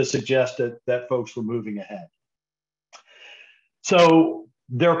to suggest that folks were moving ahead. So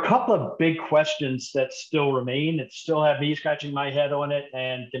there are a couple of big questions that still remain, that still have me scratching my head on it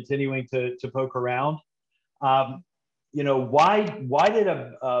and continuing to poke around. Why did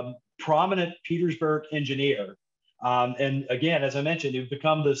a prominent Petersburg engineer, and again, as I mentioned, who've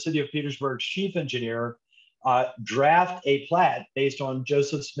become the city of Petersburg's chief engineer, draft a plat based on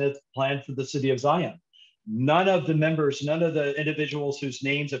Joseph Smith's plan for the city of Zion? None of the members, none of the individuals whose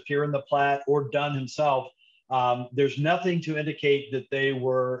names appear in the plat, or Dunn himself, there's nothing to indicate that they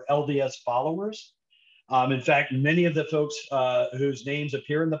were LDS followers. In fact, many of the folks whose names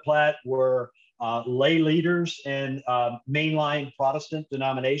appear in the plat were lay leaders in mainline Protestant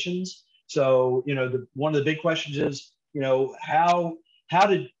denominations. So, one of the big questions is, how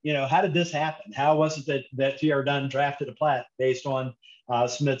did this happen? How was it that T.R. Dunn drafted a plat based on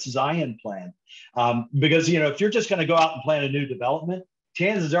Smith's Zion plan? Because if you're just going to go out and plan a new development,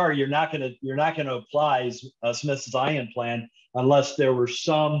 chances are you're not going to apply Smith's Zion plan unless there were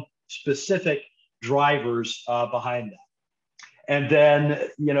some specific drivers behind that. And then,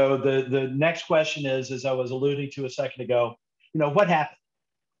 the next question is, as I was alluding to a second ago, what happened?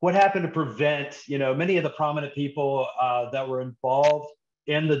 What happened to prevent, many of the prominent people that were involved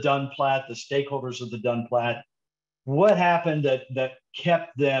in the Dunn Plat, the stakeholders of the Dunn Plat, what happened that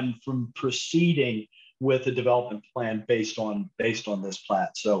kept them from proceeding with the development plan based on this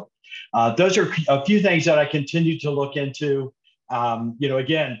plat? So those are a few things that I continue to look into,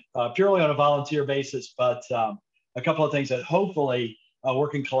 again, purely on a volunteer basis, but a couple of things that hopefully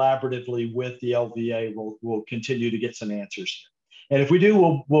working collaboratively with the LVA will continue to get some answers here. And if we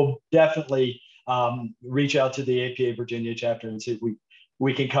do, we'll definitely reach out to the APA Virginia chapter and see if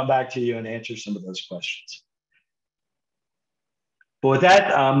we can come back to you and answer some of those questions. But with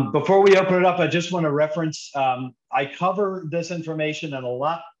that, before we open it up, I just want to reference, I cover this information in a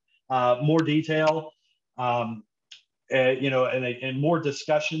lot more detail, and more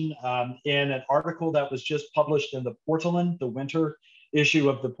discussion in an article that was just published in the Portolan, the winter issue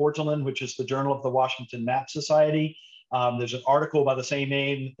of the Portolan, which is the Journal of the Washington Map Society. There's an article by the same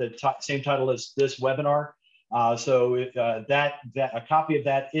name, the same title as this webinar. So a copy of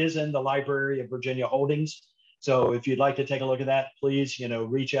that is in the Library of Virginia Holdings. So if you'd like to take a look at that, please,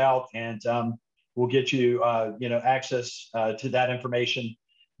 reach out and we'll get you, access to that information.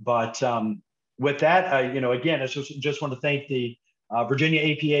 But with that, again, I just want to thank the Virginia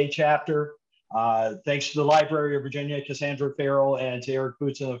APA chapter. Thanks to the Library of Virginia, Cassandra Farrell, and to Eric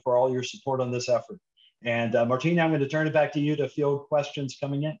Putzen for all your support on this effort. And Martina, I'm going to turn it back to you to field questions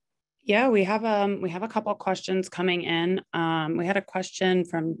coming in. Yeah, we have a couple of questions coming in. We had a question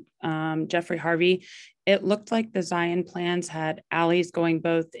from Jeffrey Harvey. It looked like the Zion plans had alleys going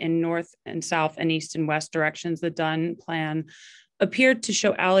both in north and south and east and west directions. The Dunn plan appeared to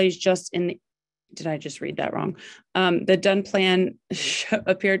show alleys just in the, did I just read that wrong? The Dunn plan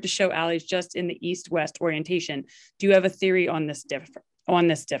appeared to show alleys just in the east-west orientation. Do you have a theory on this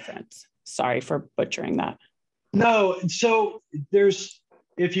difference? Sorry for butchering that. No, so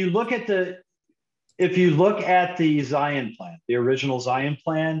if you look at the Zion plan, the original Zion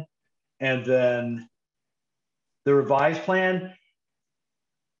plan, and then the revised plan,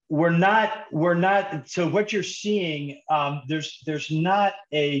 we're not, so what you're seeing, there's not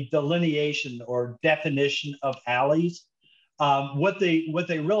a delineation or definition of alleys. What they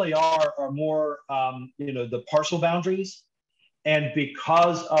really are more, the parcel boundaries. And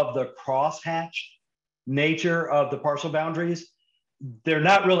because of the crosshatch nature of the parcel boundaries, they're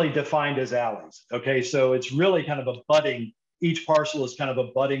not really defined as alleys. Okay, so it's really kind of abutting, each parcel is kind of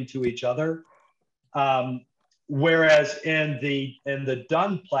abutting to each other. Whereas in the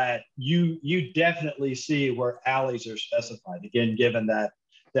Dunn Plat, you definitely see where alleys are specified. Again, given that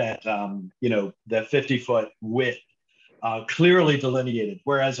 50-foot width, clearly delineated.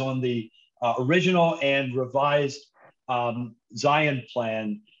 Whereas on the original and revised Zion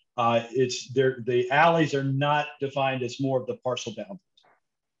plan, the alleys are not defined as more of the parcel boundaries.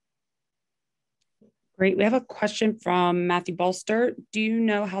 Great. We have a question from Matthew Bolster. Do you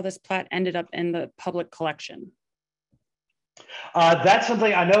know how this plat ended up in the public collection? That's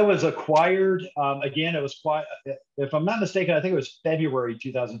something I know was acquired. Again, it was quite, if I'm not mistaken, I think it was February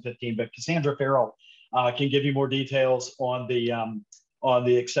 2015, but Cassandra Farrell can give you more details on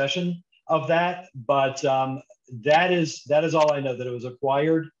the accession of that. But that is all I know, that it was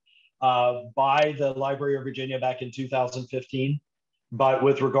acquired by the Library of Virginia back in 2015. But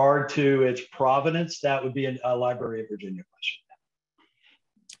with regard to its provenance, that would be a Library of Virginia question.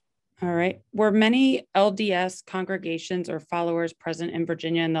 All right. Were many LDS congregations or followers present in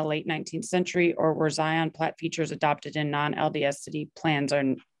Virginia in the late 19th century, or were Zion Plat features adopted in non-LDS city plans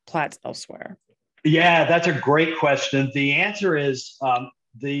or plats elsewhere? Yeah, that's a great question. The answer is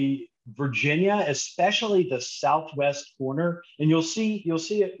the Virginia, especially the southwest corner, and you'll see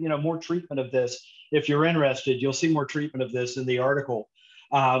it, more treatment of this. If you're interested, you'll see more treatment of this in the article.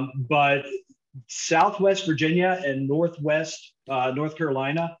 But Southwest Virginia and Northwest North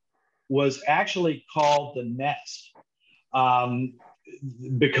Carolina was actually called the Nest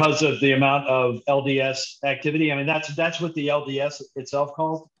because of the amount of LDS activity. I mean, that's what the LDS itself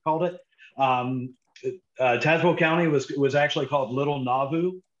called it. Tazewell County was actually called Little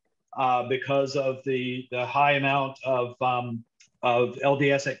Nauvoo because of the high amount of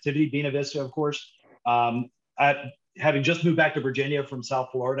LDS activity. Buena Vista, of course. Having just moved back to Virginia from South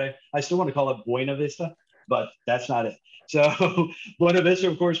Florida, I still want to call it Buena Vista, but that's not it. So Buena Vista,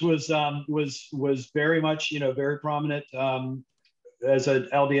 of course, was very much, very prominent as an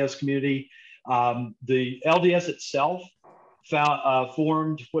LDS community. The LDS itself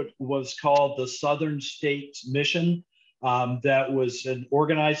formed what was called the Southern States Mission. That was an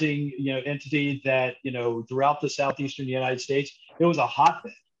organizing, entity that, throughout the southeastern United States, it was a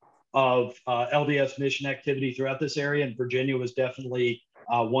hotbed of LDS mission activity throughout this area, and Virginia was definitely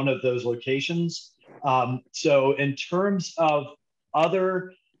one of those locations. So in terms of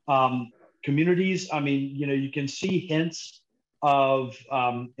other communities, I mean, you can see hints of,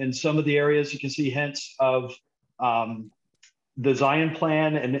 in some of the areas, you can see hints of the Zion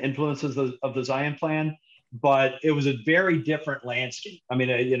Plan and the influences of the Zion Plan, but it was a very different landscape. I mean,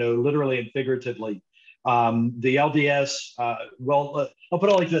 literally and figuratively. The LDS, I'll put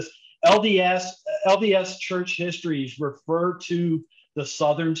it like this: LDS church histories refer to the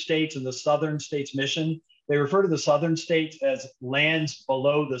southern states and the Southern States Mission. They refer to the southern states as lands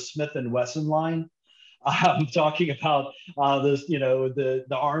below the Smith and Wesson line. I'm talking about the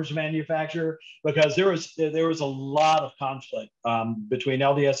arms manufacturer, because there was a lot of conflict between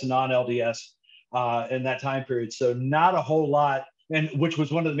LDS and non-LDS in that time period. So not a whole lot, and which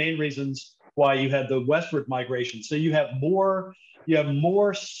was one of the main reasons why you had the westward migration. So you have more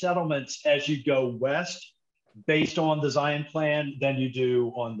settlements as you go west based on the Zion Plan than you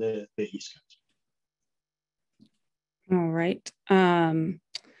do on the East Coast. All right.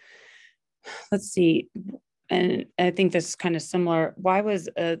 Let's see. And I think this is kind of similar. Why was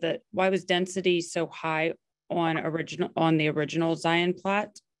density so high on the original Zion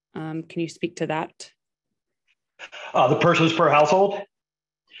Plat? Can you speak to that? The persons per household?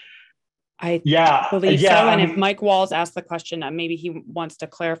 I believe so. And if Mike Walls asked the question, maybe he wants to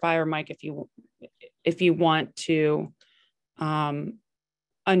clarify, or Mike, if you want to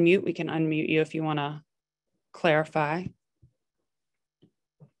unmute, we can unmute you if you want to clarify.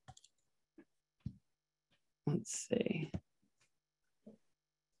 Let's see.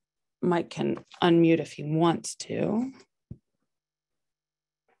 Mike can unmute if he wants to.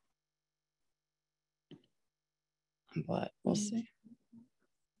 But we'll see.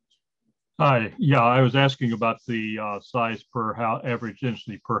 Hi. Yeah, I was asking about the size per average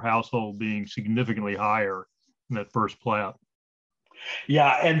density per household being significantly higher in that first plat.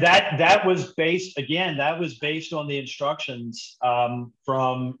 Yeah, and that was based on the instructions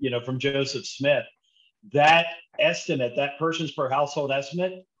from Joseph Smith. That estimate, that persons per household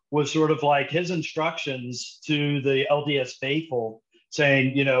estimate, was sort of like his instructions to the LDS faithful,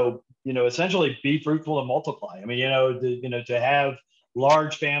 saying, essentially be fruitful and multiply. I mean, to have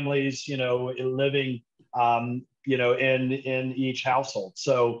large families, living, in each household.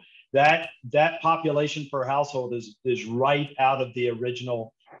 So that population per household is right out of the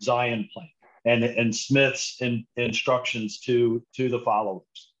original Zion Plan and Smith's instructions to the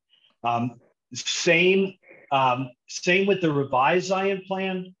followers. Same with the revised Zion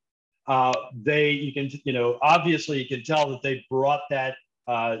Plan. Obviously you can tell that they brought that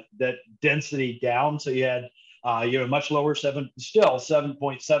density down. So you had much lower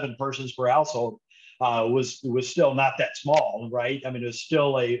 7.7 persons per household. Was still not that small, right? I mean, it was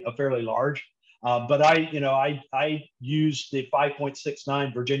still a fairly large. But I used the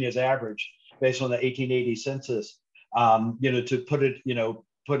 5.69 Virginia's average based on the 1880 census, to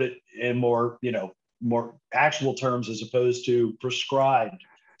put it in more, more actual terms as opposed to prescribed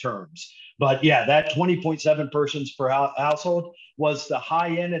terms. But yeah, that 20.7 persons per household was the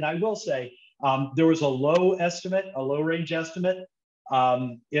high end. And I will say, there was a low range estimate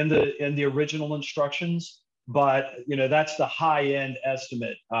in the original instructions, but that's the high end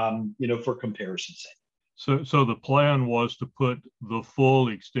estimate, for comparison's sake. So the plan was to put the full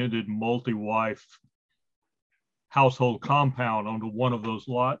extended multi-wife household compound onto one of those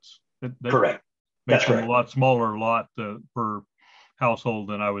lots. That Correct. Makes them a lot smaller lot per household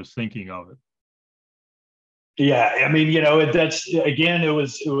than I was thinking of it. Yeah, I mean, that's, again, it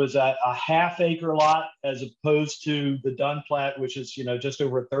was a half-acre lot as opposed to the Dunn Plat, which is just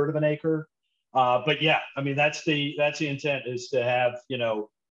over a third of an acre. But yeah, I mean, that's the intent, is to have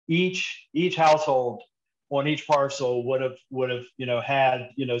each household on each parcel would have had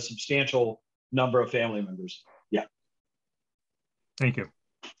substantial number of family members. Yeah. Thank you.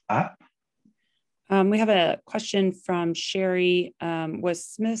 We have a question from Sherry. Was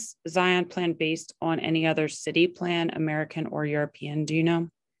Smith's Zion plan based on any other city plan, American or European? Do you know?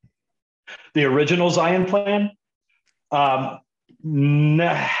 The original Zion plan?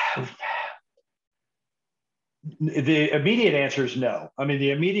 No. The immediate answer is no. I mean,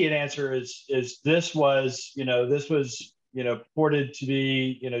 the immediate answer is this was purported to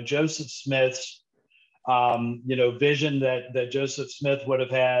be Joseph Smith's vision that Joseph Smith would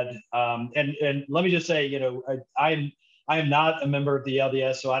have had. And let me just say, I am not a member of the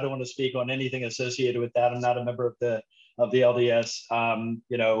LDS, so I don't want to speak on anything associated with that. I'm not a member of the LDS.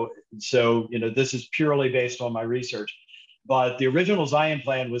 So this is purely based on my research. But the original Zion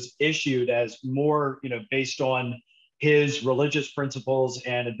plan was issued as more, based on his religious principles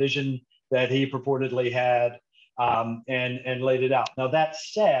and a vision that he purportedly had, and laid it out. Now, that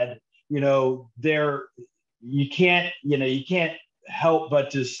said, you can't help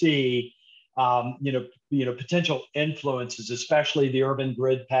but to see, potential influences, especially the urban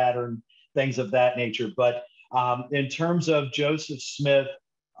grid pattern, things of that nature. But in terms of Joseph Smith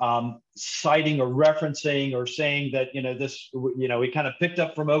citing or referencing or saying that, we kind of picked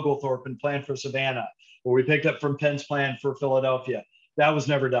up from Oglethorpe and planned for Savannah, or we picked up from Penn's plan for Philadelphia, that was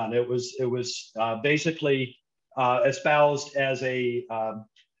never done. It was basically espoused as a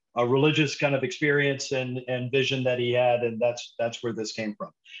religious kind of experience and vision that he had, and that's where this came from.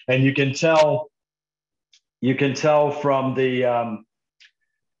 And you can tell from the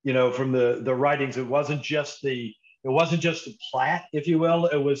from the writings, it wasn't just the plat, if you will.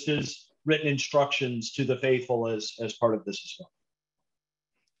 It was his written instructions to the faithful as part of this as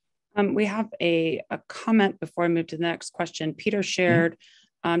well. We have a comment before I move to the next question. Peter shared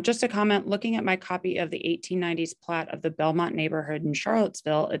just a comment. Looking at my copy of the 1890s plat of the Belmont neighborhood in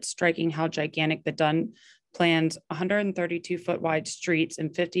Charlottesville, it's striking how gigantic the Dunn plan's 132-foot wide streets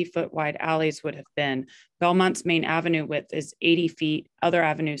and 50-foot wide alleys would have been. Belmont's main avenue width is 80 feet, other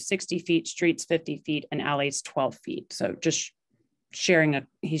avenues 60 feet, streets 50 feet, and alleys 12 feet. So just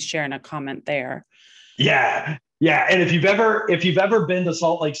he's sharing a comment there. Yeah. Yeah, and if you've ever been to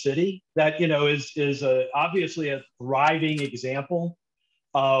Salt Lake City, that is obviously a thriving example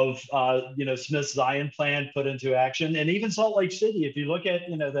of Smith's Zion plan put into action. And even Salt Lake City, if you look at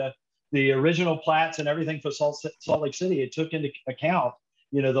the original plats and everything for Salt Lake City, it took into account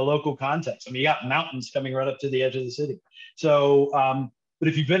the local context. I mean, you got mountains coming right up to the edge of the city. So, but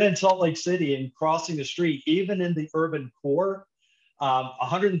if you've been in Salt Lake City and crossing the street, even in the urban core,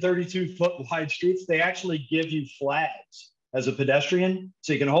 132-foot wide streets, they actually give you flags as a pedestrian,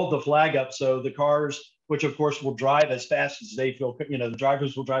 so you can hold the flag up, so the cars, which of course will drive as fast as they feel, the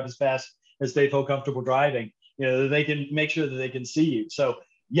drivers will drive as fast as they feel comfortable driving, they can make sure that they can see you. So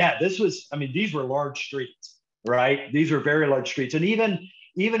yeah, these were large streets, right? These are very large streets. And even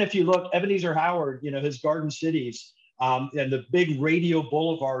if you look, Ebenezer Howard, his garden cities, and the big radial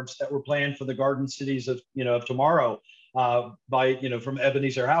boulevards that were planned for the garden cities of tomorrow, from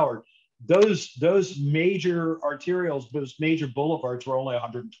Ebenezer Howard, those major arterials, those major boulevards were only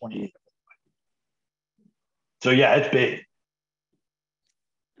 128. So yeah, it's big.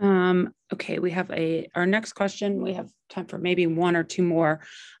 Okay, we have our next question. We have time for maybe one or two more.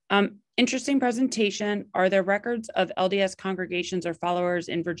 Interesting presentation. Are there records of LDS congregations or followers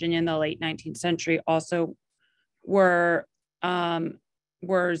in Virginia in the late 19th century also were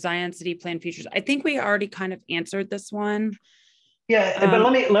Zion City Plan features? I think we already kind of answered this one. Yeah, but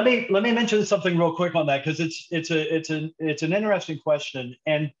let me mention something real quick on that, because it's an interesting question.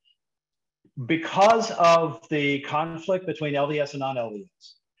 And because of the conflict between LDS and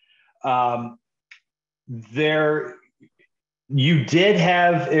non-LDS, You did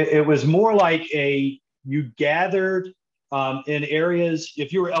have, it was more like you gathered in areas,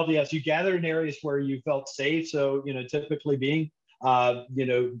 if you were LDS, you gathered in areas where you felt safe. So, typically being,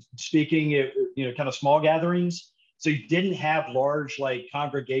 speaking, kind of small gatherings. So you didn't have large like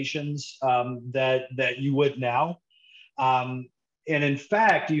congregations that you would now. And in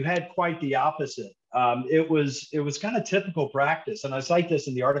fact, you had quite the opposite. It was kind of typical practice, and I cite this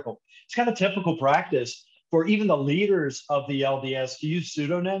in the article. It's kind of typical practice for even the leaders of the LDS to use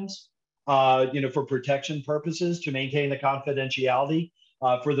pseudonyms, for protection purposes, to maintain the confidentiality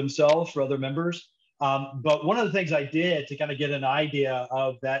for themselves, for other members. But one of the things I did to kind of get an idea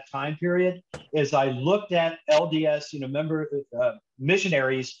of that time period is I looked at LDS,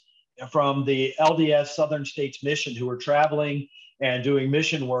 missionaries from the LDS Southern States Mission who were traveling and doing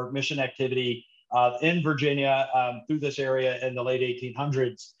mission work, mission activity in Virginia through this area in the late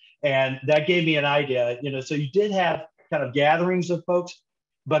 1800s. And that gave me an idea, so you did have kind of gatherings of folks,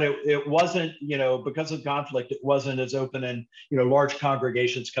 but it wasn't, because of conflict, it wasn't as open and, large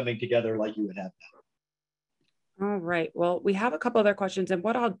congregations coming together like you would have now. All right. Well, we have a couple other questions, and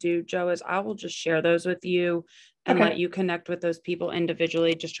what I'll do, Joe, is I will just share those with you and let you connect with those people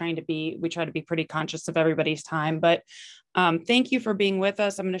individually, we try to be pretty conscious of everybody's time, but thank you for being with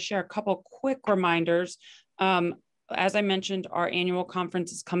us. I'm going to share a couple quick reminders. As I mentioned, our annual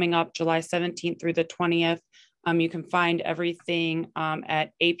conference is coming up July 17th through the 20th. You can find everything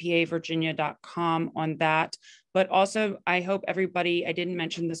at apavirginia.com on that. But also, I hope everybody, I didn't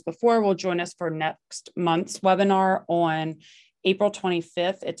mention this before, will join us for next month's webinar on April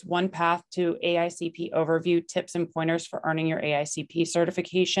 25th. It's One Path to AICP Overview, Tips and Pointers for Earning Your AICP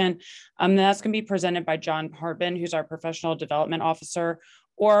Certification. That's going to be presented by John Harbin, who's our Professional Development Officer.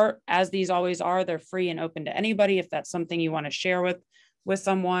 Or as these always are, they're free and open to anybody. If that's something you want to share with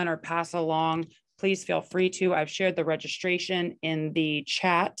someone or pass along, please feel free to. I've shared the registration in the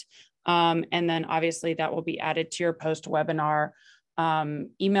chat. And then obviously that will be added to your post-webinar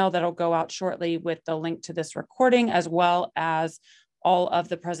email that'll go out shortly with the link to this recording, as well as all of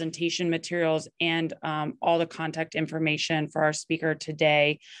the presentation materials and all the contact information for our speaker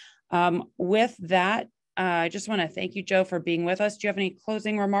today. With that, I just want to thank you, Joe, for being with us. Do you have any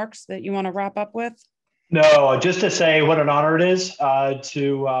closing remarks that you want to wrap up with? No, just to say what an honor it is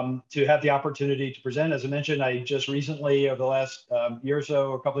to have the opportunity to present. As I mentioned, I just recently, over the last year or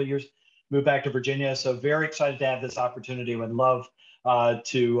so, or a couple of years, moved back to Virginia. So very excited to have this opportunity. Would love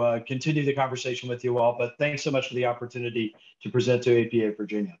to continue the conversation with you all. But thanks so much for the opportunity to present to APA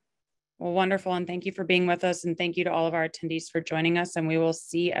Virginia. Well, wonderful. And thank you for being with us. And thank you to all of our attendees for joining us. And we will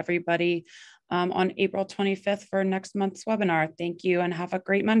see everybody on April 25th for next month's webinar. Thank you and have a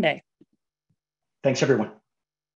great Monday. Thanks, everyone.